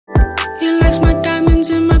flex my diamonds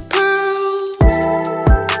and my pearls.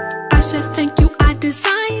 I said thank you, I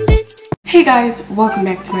designed it. Hey guys, welcome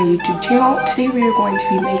back to my YouTube channel. Today we are going to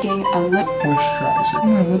be making a lip moisturizer.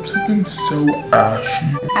 My lips have been so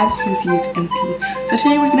ashy. As you can see, it's empty. So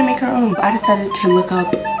today we're gonna make our own. I decided to look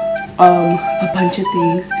up a bunch of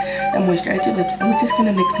things that moisturize your lips, and we're just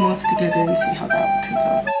gonna mix them all together and see how that turns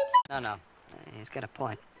out. No, he's got a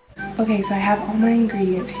point. Okay, so I have all my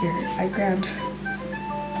ingredients here. I grabbed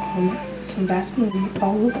some Vaseline,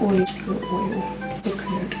 olive oil,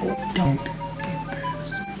 coconut oil. Don't eat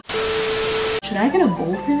this. Should I get a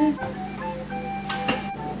bowl for this?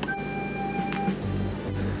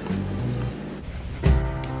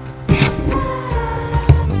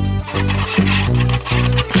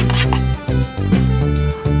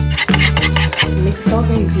 Mix all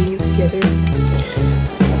the ingredients together.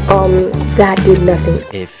 That did nothing.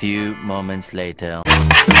 A few moments later.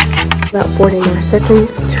 About 40 more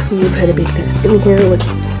seconds to try to bake this in here, which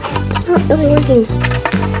is not really working.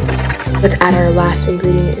 Let's add our last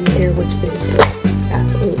ingredient in here, which is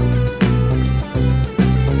Vaseline.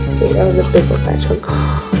 Wait, that was a big old fat chunk.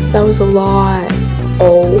 That was a lot.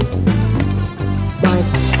 Oh my.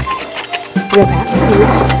 The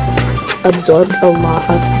Vaseline absorbed a lot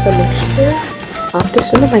of the mixture. I'll put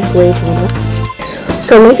this in the microwave.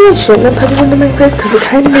 So maybe I shouldn't have put it in the microwave because it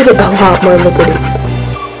kind of made it a lot more liquidy.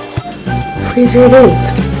 Freezer it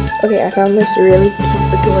is. Okay, I found this really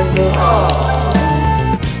cute, adorable.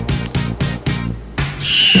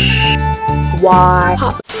 Why?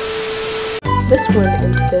 Pop this one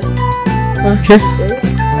into the. Okay,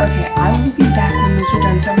 I will be back when those are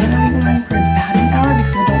done. So I'm gonna leave them on for about an hour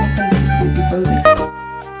because I don't want them to be completely frozen.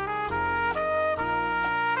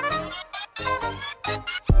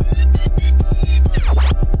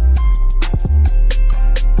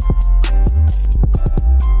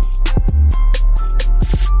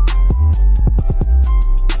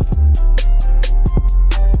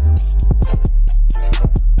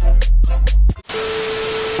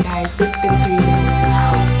 Guys, it's been 3 minutes.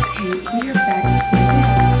 Okay, we are back.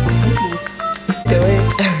 Do it.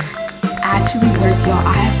 Actually worked, y'all. I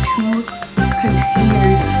have 2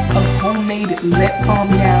 containers of homemade lip balm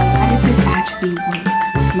now. How did this actually work?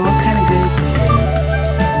 It smells kind of good.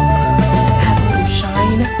 It has a little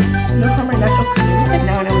shine. No harm or natural color with it.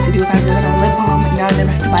 Now I know what to do if I really want lip balm. Now I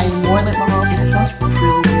never have to buy more lip balm. And it smells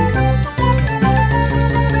really good.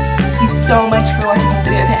 Thank you so much for watching this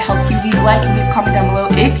video. If it helped you, leave a like and leave a comment down below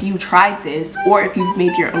if you tried this or if you've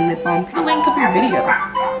made your own lip balm. The link of your video.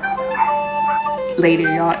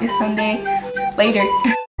 Later, y'all. It's Sunday. Later.